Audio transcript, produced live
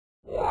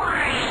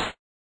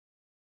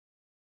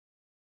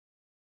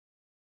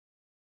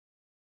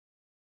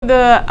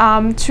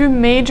The two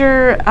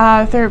major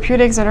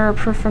therapeutics that are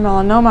approved for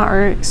melanoma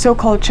are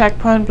so-called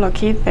checkpoint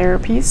blockade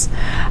therapies.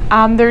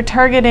 They're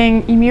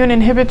targeting immune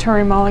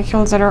inhibitory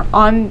molecules that are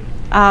on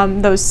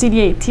those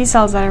CD8 T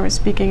cells that I was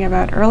speaking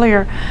about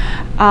earlier.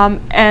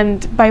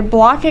 And by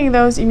blocking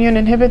those immune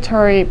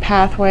inhibitory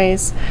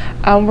pathways,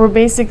 we're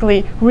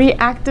basically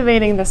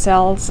reactivating the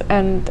cells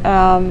and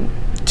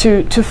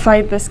to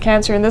fight this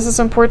cancer. And this is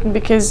important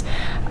because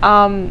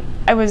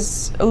I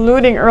was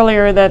alluding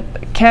earlier that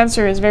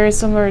cancer is very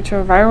similar to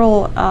a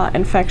viral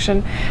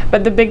infection,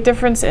 but the big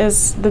difference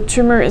is the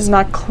tumor is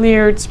not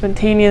cleared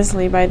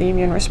spontaneously by the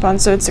immune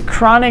response. So it's a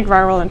chronic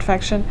viral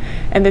infection,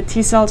 and the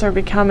T cells are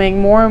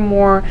becoming more and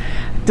more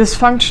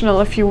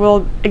dysfunctional, if you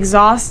will,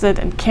 exhausted,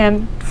 and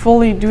can't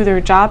fully do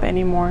their job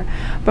anymore.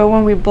 But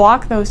when we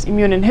block those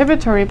immune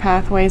inhibitory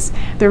pathways,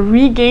 they're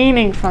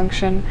regaining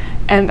function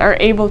and are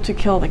able to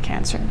kill the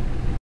cancer.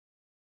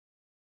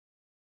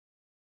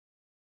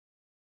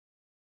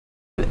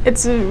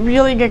 It's a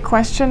really good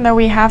question that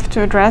we have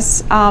to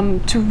address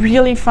to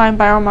really find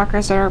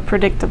biomarkers that are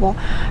predictable.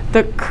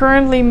 The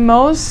currently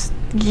most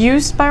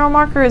used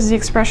biomarker is the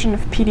expression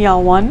of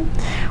PD-L1,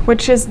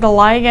 which is the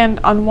ligand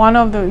on one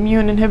of the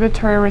immune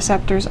inhibitory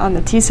receptors on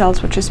the T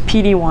cells, which is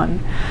PD-1.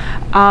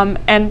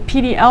 And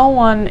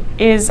PD-L1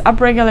 is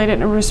upregulated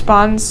in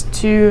response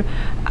to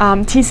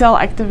T cell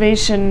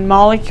activation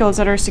molecules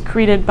that are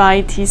secreted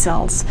by T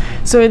cells.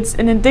 So it's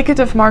an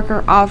indicative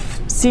marker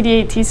of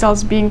CD8 T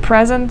cells being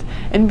present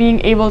and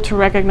being able to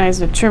recognize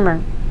the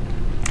tumor.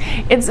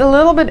 It's a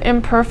little bit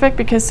imperfect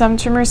because some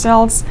tumor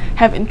cells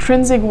have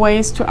intrinsic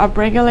ways to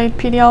upregulate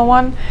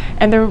PD-L1,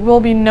 and there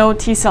will be no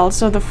T cells,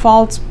 so the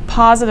false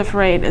positive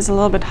rate is a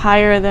little bit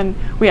higher than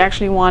we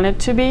actually want it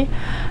to be.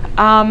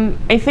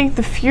 I think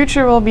the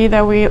future will be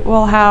that we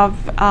will have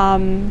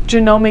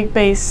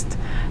genomic-based,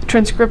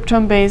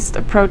 transcriptome-based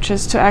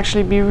approaches to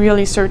actually be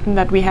really certain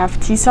that we have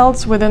T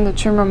cells within the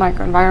tumor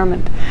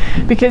microenvironment,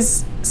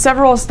 because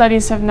several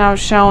studies have now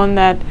shown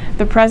that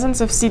the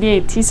presence of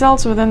CD8 T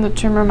cells within the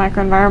tumor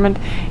microenvironment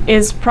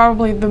is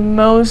probably the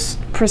most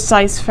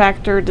precise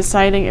factor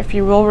deciding if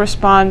you will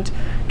respond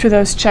to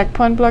those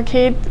checkpoint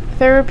blockade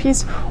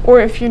therapies or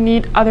if you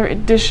need other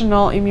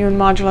additional immune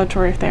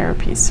modulatory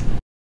therapies.